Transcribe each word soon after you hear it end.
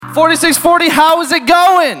4640, how is it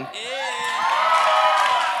going?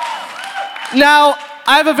 Now,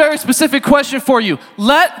 I have a very specific question for you.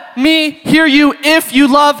 Let me hear you if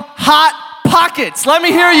you love Hot Pockets. Let me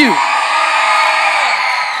hear you.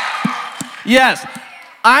 Yes,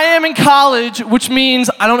 I am in college, which means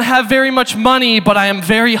I don't have very much money, but I am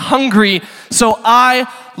very hungry, so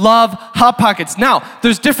I love Hot Pockets. Now,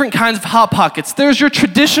 there's different kinds of Hot Pockets. There's your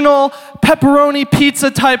traditional pepperoni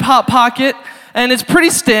pizza type Hot Pocket, and it's pretty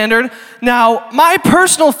standard. Now, my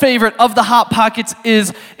personal favorite of the Hot Pockets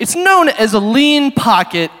is, it's known as a lean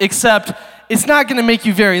pocket, except it's not gonna make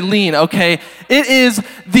you very lean, okay? It is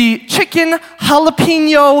the chicken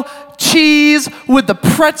jalapeno cheese with the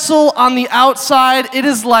pretzel on the outside. It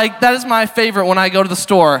is like, that is my favorite when I go to the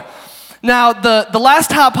store. Now, the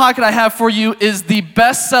last Hot Pocket I have for you is the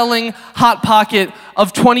best-selling Hot Pocket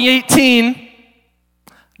of 2018,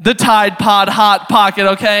 the Tide Pod Hot Pocket,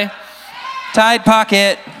 okay? Tide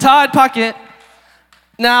Pocket. Tide Pocket.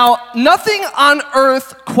 Now, nothing on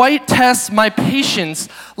earth quite tests my patience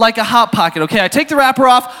like a Hot Pocket, okay? I take the wrapper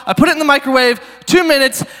off, I put it in the microwave, 2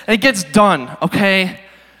 minutes, and it gets done, okay?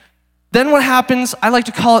 Then what happens, I like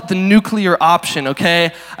to call it the nuclear option,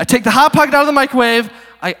 okay? I take the Hot Pocket out of the microwave,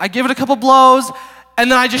 I give it a couple blows,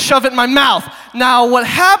 and then I just shove it in my mouth. Now, what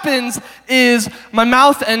happens is my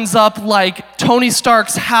mouth ends up like Tony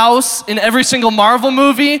Stark's house in every single Marvel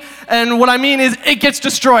movie, and what I mean is it gets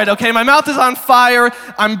destroyed, okay? My mouth is on fire,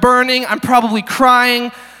 I'm burning, I'm probably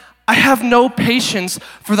crying. I have no patience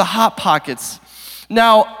for the Hot Pockets.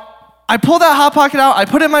 Now, I pull that Hot Pocket out, I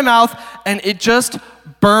put it in my mouth, and it just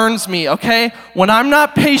burns me, okay? When I'm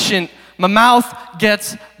not patient, my mouth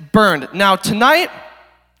gets burned. Now, tonight,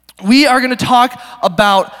 we are going to talk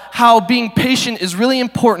about how being patient is really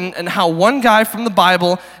important and how one guy from the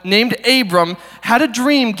Bible named Abram had a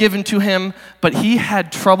dream given to him, but he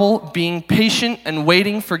had trouble being patient and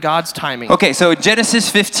waiting for God's timing. Okay, so Genesis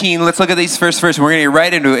 15, let's look at these first verses. We're going to get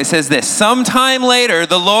right into it. It says this: sometime later,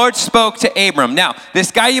 the Lord spoke to Abram. Now,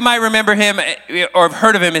 this guy, you might remember him or have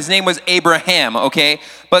heard of him. His name was Abraham, okay?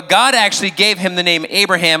 But God actually gave him the name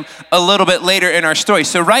Abraham a little bit later in our story.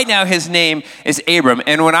 So right now, his name is Abram.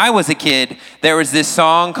 And when I was a kid, there was this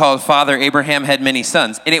song called Father Abraham Had Many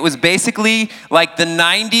Sons. And it was basically like the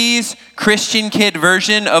 90s Christian kid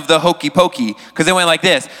version of the Hokey Pokey. Because it went like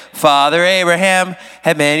this: Father Abraham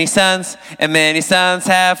had many sons, and many sons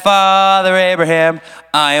have Father Abraham.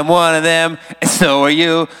 I am one of them, and so are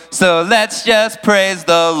you. So let's just praise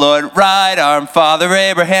the Lord. Right arm, Father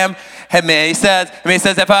Abraham had many sons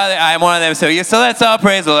have Father. I am one of them, so you. So let's all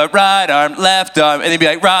praise the Lord. Right arm, left arm, and they'd be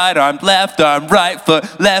like, right arm, left arm, right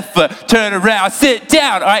foot, left foot, turn around, sit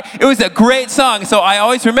down. All right, it was a great song. So I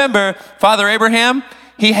always remember Father Abraham.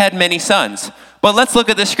 He had many sons. But let's look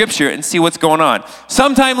at the scripture and see what's going on.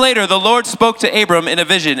 Sometime later, the Lord spoke to Abram in a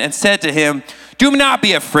vision and said to him, "Do not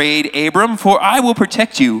be afraid, Abram, for I will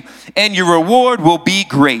protect you, and your reward will be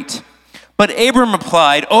great." But Abram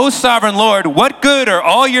replied, "O sovereign Lord, what good are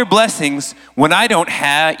all your blessings when I don't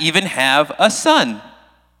even have a son?"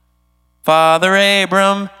 Father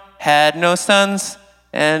Abram had no sons,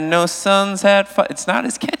 and no sons had It's not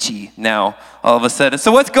as catchy now, all of a sudden.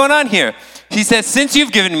 So what's going on here? He says, "Since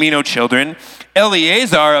you've given me no children,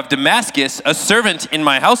 Eleazar of Damascus, a servant in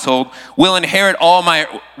my household, will inherit all my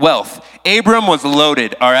wealth." Abram was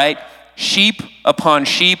loaded, all right? Sheep upon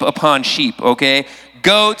sheep upon sheep, okay?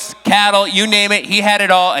 Goats, cattle, you name it, he had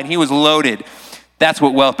it all, and he was loaded. That's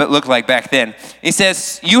what wealth looked like back then. He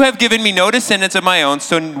says, "You have given me no descendants of my own,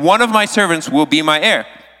 so one of my servants will be my heir."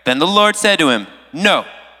 Then the Lord said to him, "No,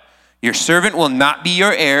 your servant will not be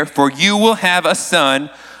your heir, for you will have a son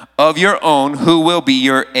of your own who will be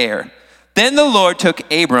your heir." Then the Lord took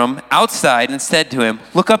Abram outside and said to him,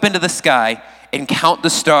 "Look up into the sky and count the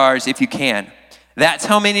stars if you can. That's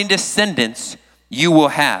how many descendants you will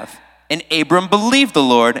have." And Abram believed the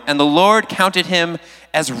Lord, and the Lord counted him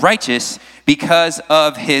as righteous because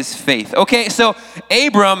of his faith. Okay, so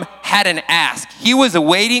Abram had an ask. He was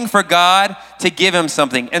waiting for God to give him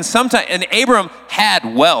something. And Abram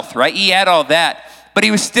had wealth, right? He had all that, but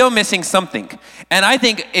he was still missing something. And I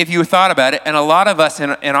think if you thought about it, and a lot of us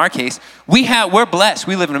in our case, we're blessed.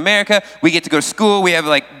 We live in America. We get to go to school. We have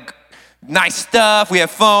like nice stuff. We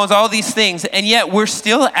have phones, all these things. And yet we're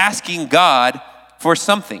still asking God for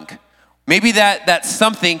something. Maybe that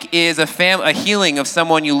something is a healing of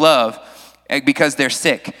someone you love because they're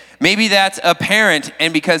sick. Maybe that's a parent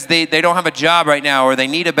and because they don't have a job right now or they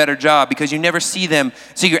need a better job because you never see them.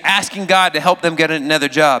 So you're asking God to help them get another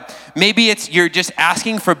job. Maybe you're just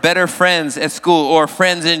asking for better friends at school or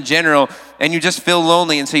friends in general and you just feel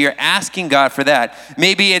lonely, and so you're asking God for that.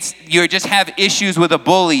 Maybe it's you just have issues with a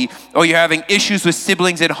bully, or you're having issues with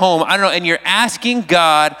siblings at home. I don't know, and you're asking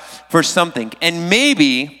God for something. And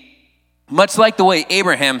maybe, much like the way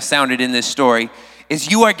Abraham sounded in this story, is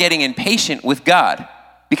you are getting impatient with God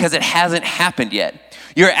because it hasn't happened yet.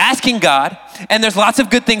 You're asking God, and there's lots of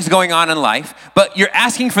good things going on in life, but you're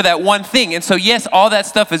asking for that one thing. And so yes, all that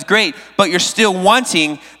stuff is great, but you're still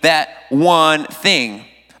wanting that one thing.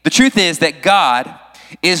 The truth is that God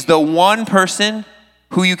is the one person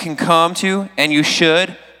who you can come to and you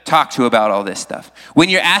should talk to about all this stuff. When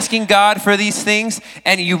you're asking God for these things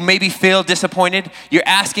and you maybe feel disappointed, you're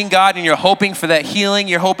asking God and you're hoping for that healing,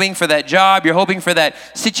 you're hoping for that job, you're hoping for that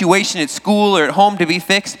situation at school or at home to be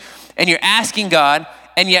fixed, and you're asking God,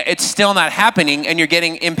 and yet it's still not happening, and you're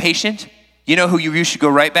getting impatient. You know who you should go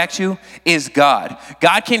right back to? Is God.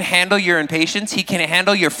 God can handle your impatience. He can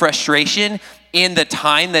handle your frustration in the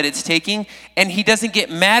time that it's taking, and he doesn't get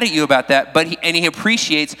mad at you about that, but he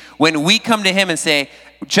appreciates when we come to him and say,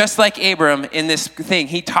 just like Abram in this thing,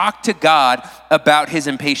 he talked to God about his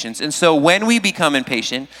impatience. And so when we become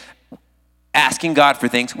impatient, asking God for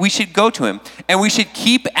things, we should go to him, and we should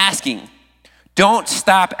keep asking. Don't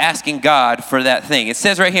stop asking God for that thing. It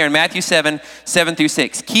says right here in Matthew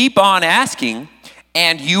 7:7-6, keep on asking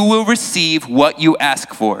and you will receive what you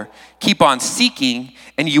ask for. Keep on seeking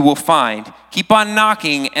and you will find. Keep on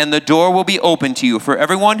knocking and the door will be open to you. For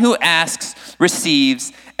everyone who asks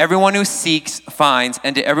receives, everyone who seeks finds,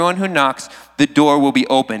 and to everyone who knocks, the door will be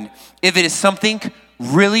opened. If it is something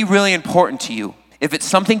really, really important to you, if it's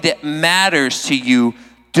something that matters to you,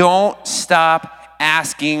 don't stop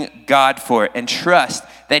asking God for it, and trust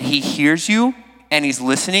that he hears you and he's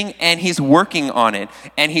listening and he's working on it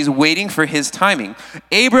and he's waiting for his timing.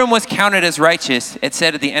 Abram was counted as righteous, it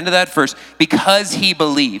said at the end of that verse, because he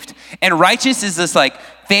believed. And righteous is this like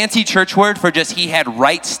fancy church word for just he had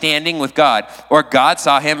right standing with God, or God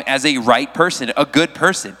saw him as a right person, a good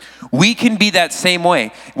person. We can be that same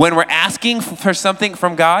way. When we're asking for something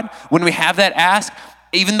from God, when we have that ask,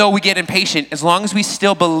 even though we get impatient, as long as we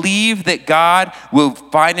still believe that God will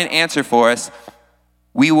find an answer for us,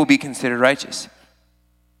 we will be considered righteous.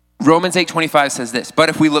 Romans 8:25 says this, but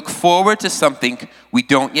if we look forward to something we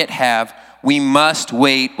don't yet have, we must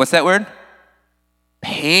wait, what's that word?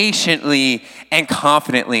 Patiently and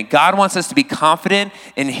confidently. God wants us to be confident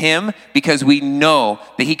in him because we know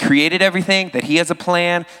that he created everything, that he has a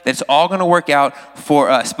plan, that it's all going to work out for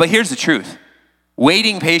us. But here's the truth.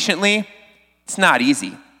 Waiting patiently, it's not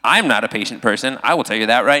easy. I'm not a patient person. I will tell you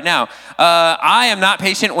that right now. I am not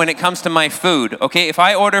patient when it comes to my food, okay? If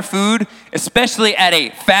I order food, especially at a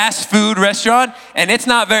fast food restaurant, and it's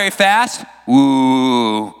not very fast,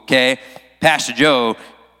 ooh, okay? Pastor Joe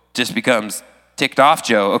just becomes ticked off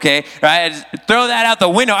Joe, okay? Right? I just throw that out the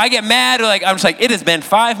window. I get mad. I'm just like, it has been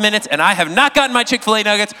 5 minutes, and I have not gotten my Chick-fil-A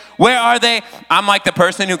nuggets. Where are they? I'm like the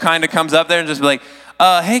person who kind of comes up there and just be like,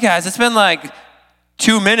 hey guys, it's been like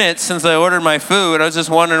 2 minutes since I ordered my food. I was just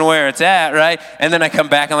wondering where it's at, right? And then I come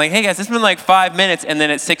back, I'm like, hey guys, it's been like 5 minutes. And then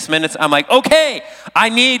at 6 minutes, I'm like, okay, I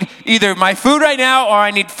need either my food right now or I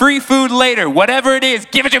need free food later. Whatever it is,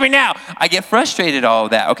 give it to me now. I get frustrated all of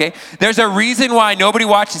that, okay? There's a reason why nobody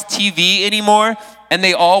watches TV anymore and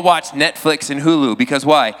they all watch Netflix and Hulu. Because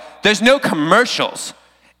why? There's no commercials.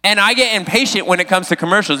 And I get impatient when it comes to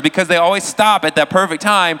commercials because they always stop at that perfect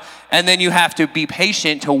time, and then you have to be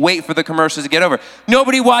patient to wait for the commercials to get over.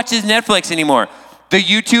 Nobody watches Netflix anymore. The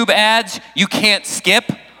YouTube ads, you can't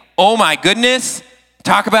skip. Oh my goodness.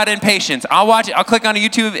 Talk about impatience. I'll click on a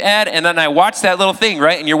YouTube ad, and then I watch that little thing,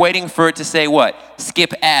 right? And you're waiting for it to say what?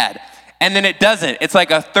 Skip ad. And then it doesn't. It's like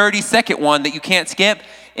a 30-second one that you can't skip.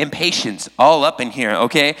 Impatience all up in here,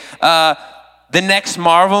 okay? The next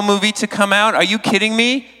Marvel movie to come out, are you kidding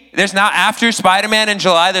me? There's not, after Spider-Man in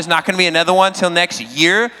July, there's not going to be another one till next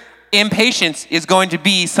year. Impatience is going to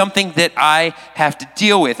be something that I have to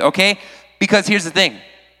deal with, okay? Because here's the thing.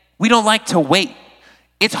 We don't like to wait.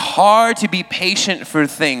 It's hard to be patient for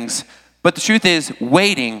things, but the truth is,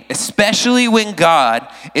 waiting, especially when God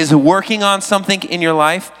is working on something in your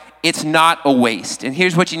life, it's not a waste. And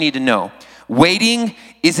here's what you need to know. Waiting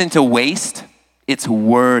isn't a waste, it's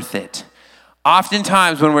worth it.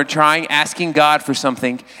 Oftentimes when we're asking God for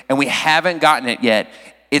something and we haven't gotten it yet,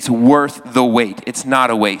 it's worth the wait. It's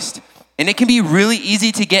not a waste. And it can be really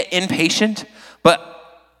easy to get impatient, but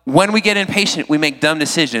when we get impatient, we make dumb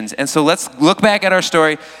decisions. And so let's look back at our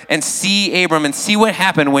story and see Abram and see what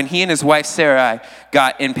happened when he and his wife Sarai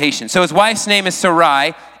got impatient. So his wife's name is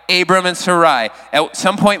Sarai. Abram and Sarai. At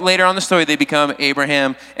some point later on the story, they become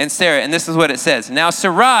Abraham and Sarah. And this is what it says. Now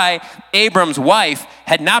Sarai, Abram's wife,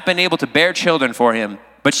 had not been able to bear children for him.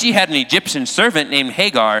 But she had an Egyptian servant named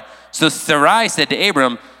Hagar. So Sarai said to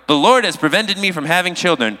Abram, "The Lord has prevented me from having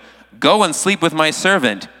children. Go and sleep with my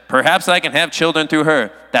servant. Perhaps I can have children through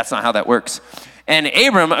her." That's not how that works. And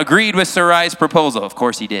Abram agreed with Sarai's proposal. Of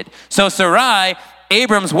course he did. So Sarai,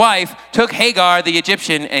 Abram's wife, took Hagar, the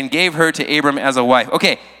Egyptian, and gave her to Abram as a wife.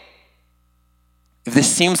 Okay, if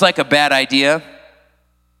this seems like a bad idea,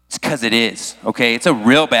 it's because it is, okay? It's a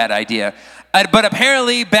real bad idea. But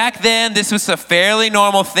apparently back then, this was a fairly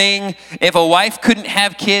normal thing. If a wife couldn't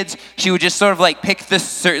have kids, she would just sort of like pick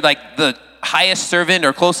the highest servant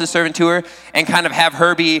or closest servant to her and kind of have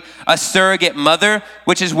her be a surrogate mother,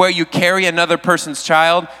 which is where you carry another person's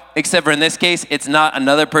child, except for in this case, it's not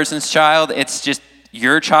another person's child, it's just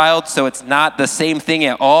your child, so it's not the same thing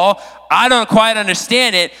at all. I don't quite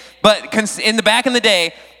understand it, but in the back in the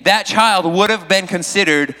day, that child would have been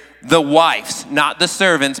considered the wife's, not the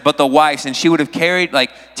servants, but the wife's, and she would have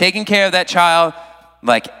taken care of that child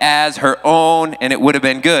as her own, and it would have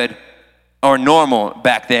been good or normal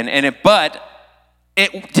back then. But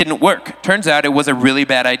it didn't work. Turns out it was a really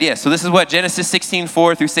bad idea. So this is what Genesis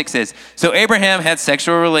 16:4-6 says. So Abraham had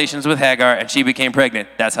sexual relations with Hagar, and she became pregnant.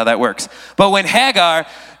 That's how that works. But when Hagar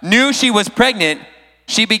knew she was pregnant,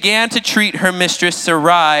 she began to treat her mistress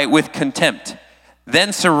Sarai with contempt.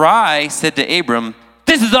 Then Sarai said to Abram,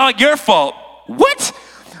 "This is all your fault." What?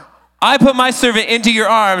 "I put my servant into your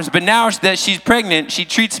arms, but now that she's pregnant, she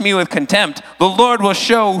treats me with contempt. The Lord will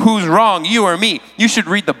show who's wrong, you or me." You should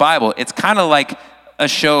read the Bible. It's kind of like a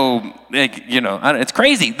show, it's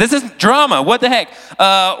crazy. This is drama. What the heck?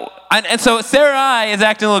 And so Sarai is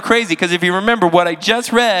acting a little crazy because if you remember what I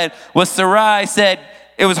just read was Sarai said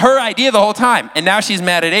it was her idea the whole time. And now she's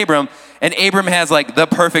mad at Abram. And Abram has the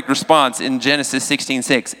perfect response in Genesis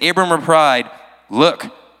 16:6. Abram replied, "Look,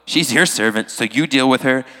 she's your servant, so you deal with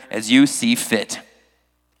her as you see fit."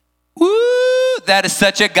 Woo! That is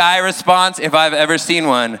such a guy response if I've ever seen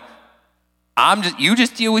one. You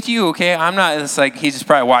just deal with you, okay? I'm not, it's like he's just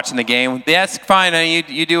probably watching the game. That's fine,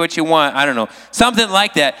 you do what you want. I don't know. Something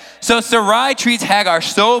like that. So Sarai treats Hagar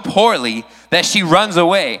so poorly that she runs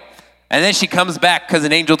away. And then she comes back because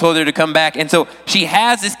an angel told her to come back. And so she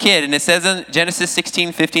has this kid, and it says in Genesis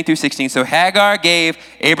 16:15-16, so Hagar gave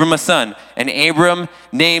Abram a son, and Abram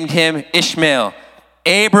named him Ishmael.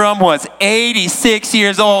 Abram was 86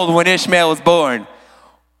 years old when Ishmael was born.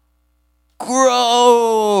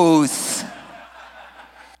 Gross.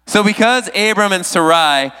 So because Abram and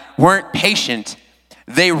Sarai weren't patient,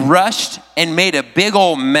 they rushed and made a big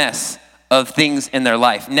old mess of things in their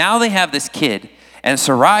life. Now they have this kid. And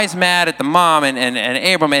Sarai's mad at the mom and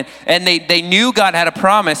Abram, and they knew God had a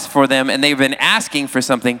promise for them, and they've been asking for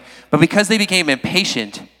something, but because they became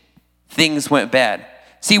impatient, things went bad.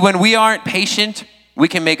 See, when we aren't patient, we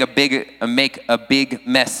can make a big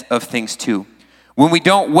mess of things too. When we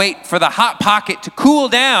don't wait for the hot pocket to cool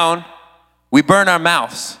down, we burn our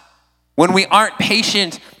mouths. When we aren't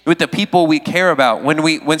patient with the people we care about,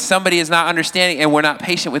 when somebody is not understanding and we're not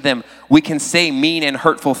patient with them, we can say mean and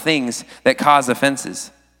hurtful things that cause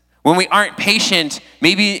offenses. When we aren't patient,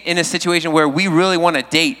 maybe in a situation where we really want to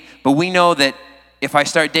date, but we know that if I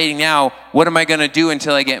start dating now, what am I going to do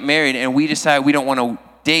until I get married? And we decide we don't want to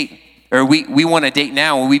date, or we want to date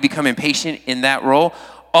now, and we become impatient in that role,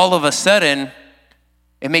 all of a sudden,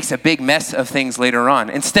 it makes a big mess of things later on.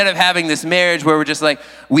 Instead of having this marriage where we're just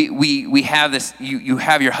we have this, you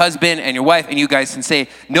have your husband and your wife, and you guys can say,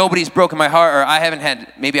 nobody's broken my heart, or I haven't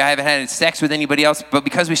had sex with anybody else, but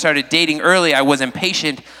because we started dating early, I was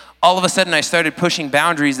impatient. All of a sudden, I started pushing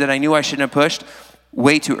boundaries that I knew I shouldn't have pushed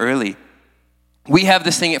way too early. We have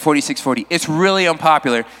this thing at 4640. It's really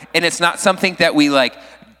unpopular, and it's not something that we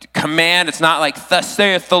command. It's not like, thus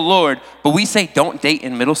saith the Lord, but we say don't date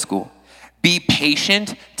in middle school. Be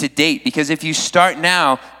patient to date, because if you start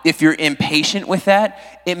now, if you're impatient with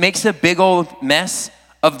that, it makes a big old mess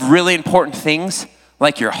of really important things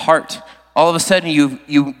like your heart. All of a sudden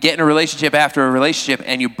you get in a relationship after a relationship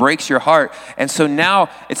and you breaks your heart. And so now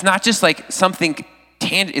it's not just something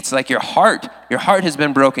tangible, it's like your heart has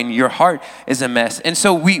been broken. Your heart is a mess. And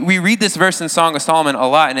so we read this verse in Song of Solomon a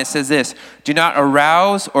lot, and it says this: do not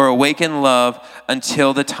arouse or awaken love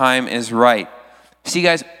until the time is right. See,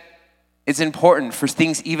 guys, it's important for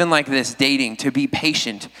things even like this, dating, to be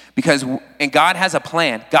patient, and God has a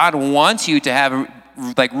plan. God wants you to have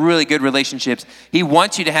really good relationships. He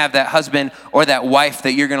wants you to have that husband or that wife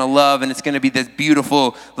that you're going to love, and it's going to be this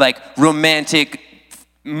beautiful, romantic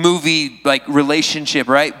movie, relationship,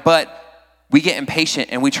 right? But we get impatient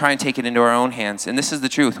and we try and take it into our own hands. And this is the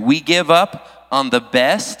truth. We give up on the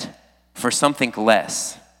best for something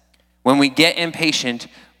less. When we get impatient,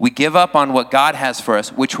 we give up on what God has for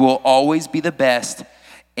us, which will always be the best,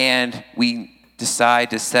 and we decide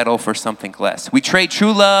to settle for something less. We trade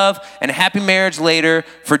true love and a happy marriage later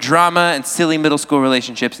for drama and silly middle school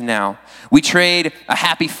relationships now. We trade a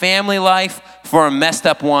happy family life for a messed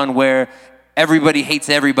up one where everybody hates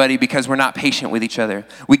everybody because we're not patient with each other.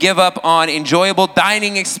 We give up on enjoyable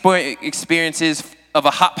dining experiences of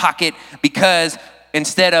a Hot Pocket because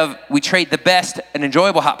instead of we trade the best, an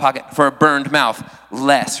enjoyable Hot Pocket for a burned mouth,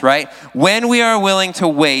 less, right? When we are willing to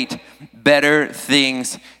wait, better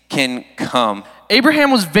things can come.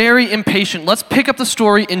 Abraham was very impatient. Let's pick up the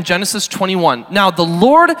story in Genesis 21. Now, the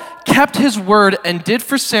Lord kept his word and did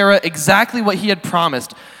for Sarah exactly what he had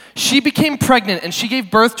promised. She became pregnant and she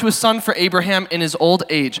gave birth to a son for Abraham in his old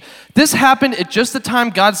age. This happened at just the time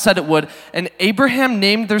God said it would, and Abraham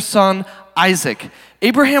named their son Isaac.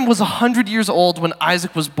 Abraham was 100 years old when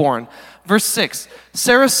Isaac was born. Verse 6,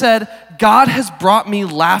 Sarah said, God has brought me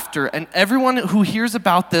laughter, and everyone who hears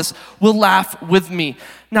about this will laugh with me.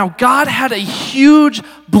 Now, God had a huge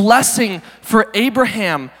blessing for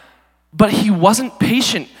Abraham, but he wasn't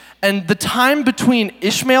patient. And the time between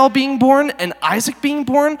Ishmael being born and Isaac being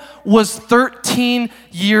born was 13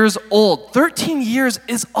 years old. 13 years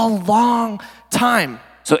is a long time.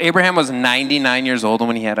 So Abraham was 99 years old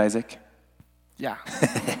when he had Isaac? Yeah.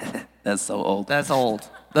 That's so old. That's old.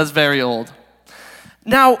 That's very old.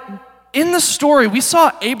 Now, in the story, we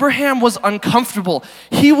saw Abraham was uncomfortable.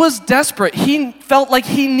 He was desperate. He felt like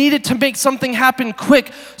he needed to make something happen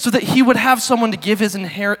quick so that he would have someone to give his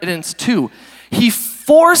inheritance to. He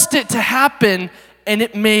forced it to happen, and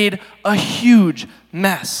it made a huge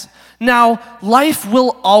mess. Now, life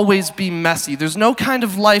will always be messy. There's no kind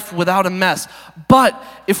of life without a mess. But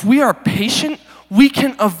if we are patient, we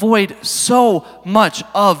can avoid so much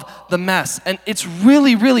of the mess. And it's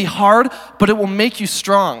really, really hard, but it will make you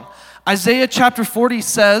strong. Isaiah chapter 40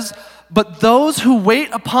 says, but those who wait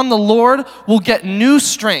upon the Lord will get new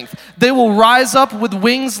strength. They will rise up with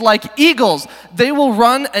wings like eagles. They will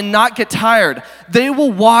run and not get tired. They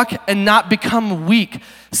will walk and not become weak.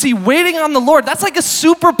 See, waiting on the Lord, that's like a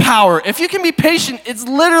superpower. If you can be patient, it's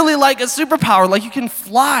literally like a superpower, like you can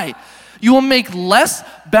fly. You will make less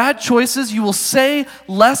bad choices. You will say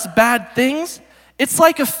less bad things. It's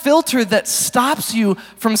like a filter that stops you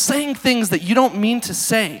from saying things that you don't mean to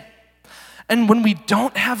say. And when we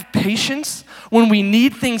don't have patience, when we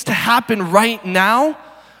need things to happen right now,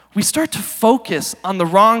 we start to focus on the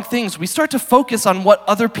wrong things. We start to focus on what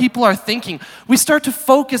other people are thinking. We start to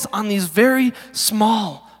focus on these very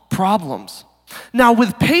small problems. Now,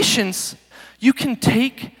 with patience, you can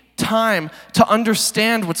take time to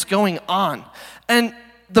understand what's going on. And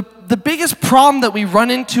the biggest problem that we run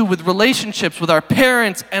into with relationships with our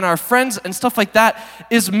parents and our friends and stuff like that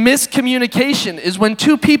is miscommunication, is when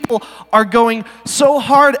two people are going so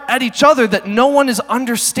hard at each other that no one is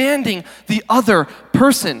understanding the other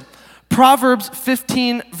person. Proverbs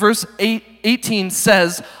 15 verse 18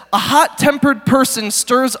 says, a hot-tempered person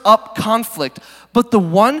stirs up conflict, but the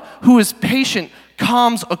one who is patient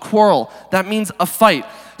calms a quarrel. That means a fight.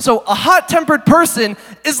 So a hot-tempered person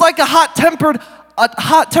is like a hot temperature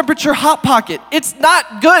Hot Pocket. It's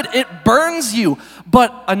not good, it burns you.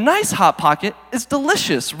 But a nice Hot Pocket is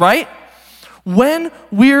delicious, right? When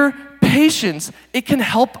we're patient, it can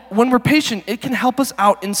help us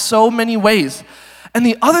out in so many ways. And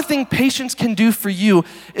the other thing patience can do for you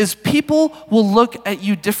is people will look at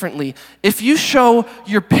you differently. If you show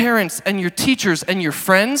your parents and your teachers and your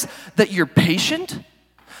friends that you're patient,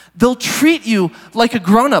 they'll treat you like a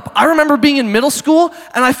grown-up. I remember being in middle school,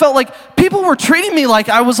 and I felt like people were treating me like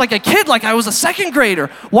I was like a kid, like I was a second grader.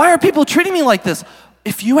 Why are people treating me like this?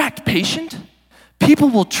 If you act patient, people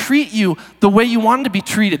will treat you the way you want to be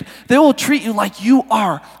treated. They will treat you like you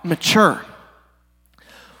are mature.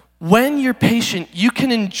 When you're patient, you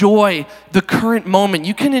can enjoy the current moment.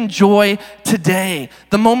 You can enjoy today,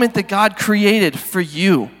 the moment that God created for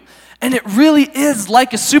you. And it really is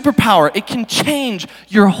like a superpower. It can change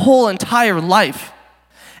your whole entire life.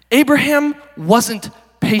 Abraham wasn't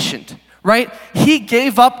patient, right? He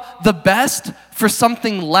gave up the best for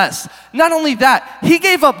something less. Not only that, he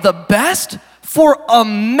gave up the best for a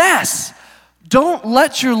mess. Don't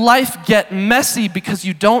let your life get messy because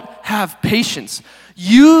you don't have patience.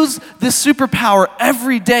 Use this superpower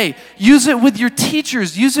every day. Use it with your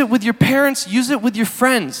teachers. Use it with your parents. Use it with your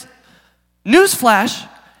friends. Newsflash.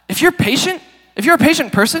 If you're a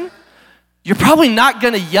patient person, you're probably not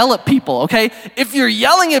gonna yell at people, okay? If you're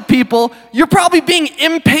yelling at people, you're probably being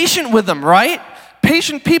impatient with them, right?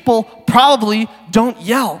 Patient people probably don't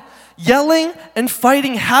yell. Yelling and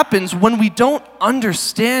fighting happens when we don't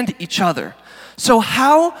understand each other. So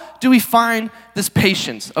how do we find this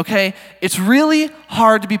patience, okay? It's really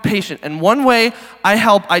hard to be patient. And one way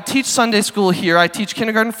I teach Sunday school here, I teach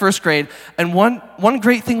kindergarten, first grade, and one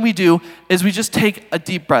great thing we do is we just take a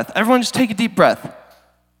deep breath. Everyone just take a deep breath.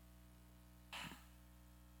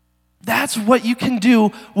 That's what you can do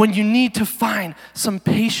when you need to find some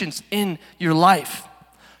patience in your life.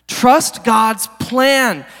 Trust God's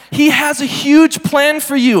plan. He has a huge plan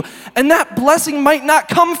for you. And that blessing might not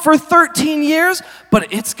come for 13 years,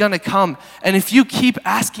 but it's gonna come. And if you keep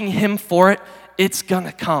asking Him for it, it's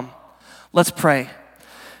gonna come. Let's pray.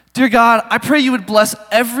 Dear God, I pray you would bless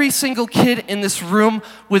every single kid in this room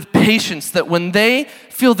with patience, that when they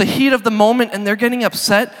feel the heat of the moment and they're getting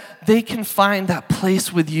upset, they can find that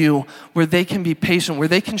place with you where they can be patient, where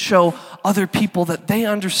they can show other people that they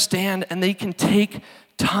understand and they can take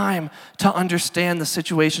time to understand the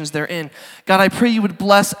situations they're in. God, I pray you would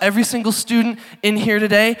bless every single student in here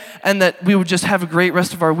today and that we would just have a great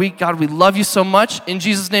rest of our week. God, we love you so much. In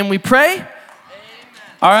Jesus' name we pray.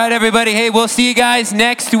 All right, everybody. Hey, we'll see you guys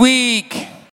next week.